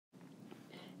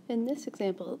In this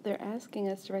example, they're asking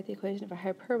us to write the equation of a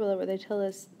hyperbola where they tell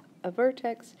us a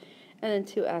vertex and then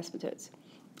two asymptotes.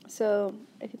 So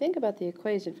if you think about the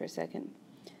equation for a second,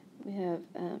 we have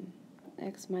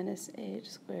x minus h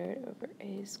squared over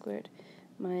a squared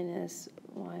minus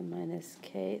y minus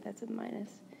k, that's a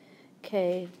minus,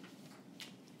 k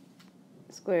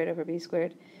squared over b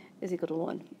squared is equal to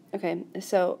 1. Okay,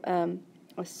 so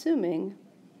assuming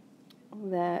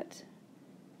that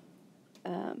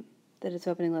that it's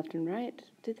opening left and right,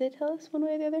 did they tell us one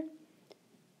way or the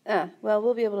other? Well,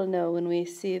 we'll be able to know when we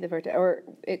see the vertex, or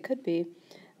it could be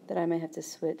that I may have to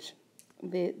switch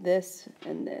this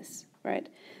and this, right?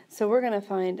 So we're going to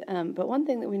find, but one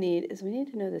thing that we need is we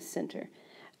need to know the center.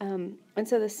 And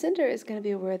so the center is going to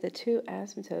be where the two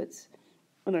asymptotes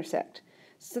intersect.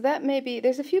 So that may be,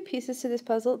 there's a few pieces to this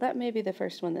puzzle, that may be the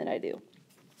first one that I do.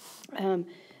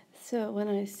 So when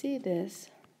I see this,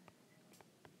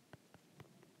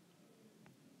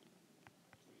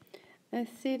 I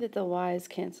see that the y's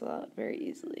cancel out very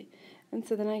easily. And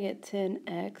so then I get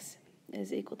 10x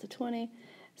is equal to 20.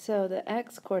 So the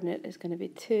x coordinate is going to be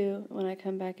 2. When I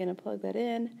come back in and plug that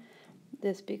in,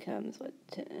 this becomes, what,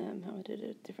 how would I do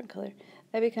it a different color?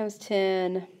 That becomes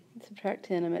 10. Subtract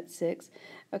 10, I'm at 6.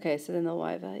 Okay, so then the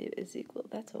y value is equal,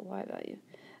 that's a y value.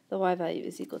 The y value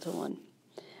is equal to 1.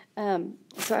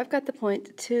 So I've got the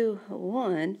point 2,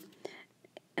 1.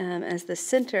 As the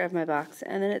center of my box,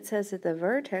 and then it says that the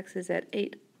vertex is at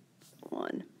 8,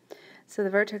 1. So the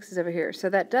vertex is over here.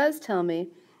 So that does tell me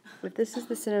if this is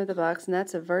the center of the box and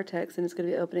that's a vertex, and it's going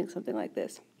to be opening something like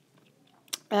this.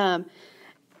 And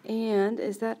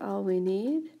is that all we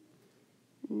need?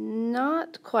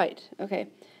 Not quite. Okay,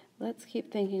 let's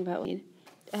keep thinking about what we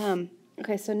need.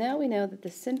 Okay, so now we know that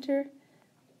the center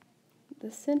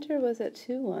was at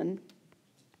 2, 1,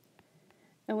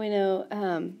 and we know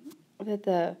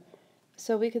that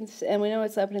so we can, and we know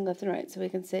it's opening left and right, so we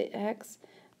can say x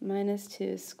minus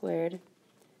 2 squared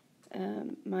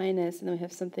minus, and then we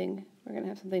have something, we're going to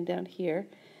have something down here,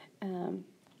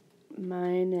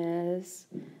 minus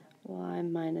y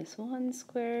minus 1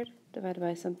 squared divided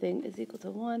by something is equal to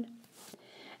 1.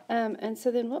 And so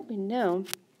then what we know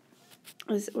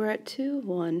is we're at 2,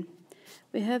 1.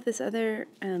 We have this other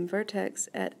vertex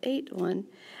at 8, 1,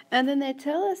 and then they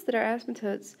tell us that our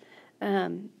asymptotes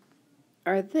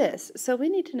are this. So we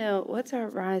need to know what's our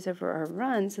rise over our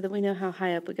run so that we know how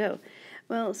high up we go.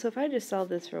 Well, so if I just solve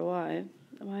this for y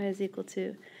is equal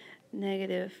to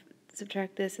negative,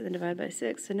 subtract this and then divide by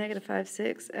 6, so negative 5,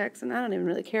 6x, and I don't even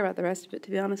really care about the rest of it, to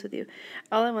be honest with you.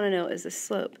 All I want to know is the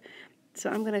slope.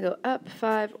 So I'm going to go up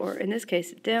 5, or in this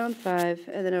case, down 5,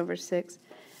 and then over 6.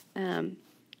 To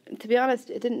be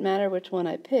honest, it didn't matter which one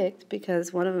I picked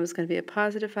because one of them is going to be a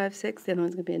positive 5, 6, the other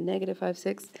one's going to be a negative 5,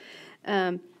 6.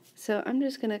 So I'm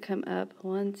just going to come up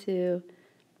 1, 2,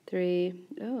 3,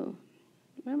 oh,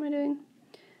 what am I doing?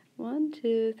 1,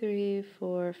 2, 3,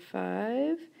 4,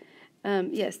 5.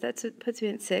 Yes, that's what puts me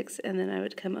at 6, and then I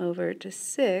would come over to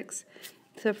 6.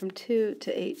 So from 2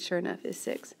 to 8, sure enough, is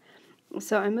 6.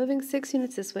 So I'm moving 6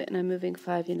 units this way, and I'm moving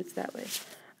 5 units that way.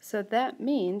 So that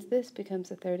means this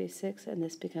becomes a 36, and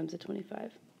this becomes a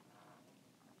 25.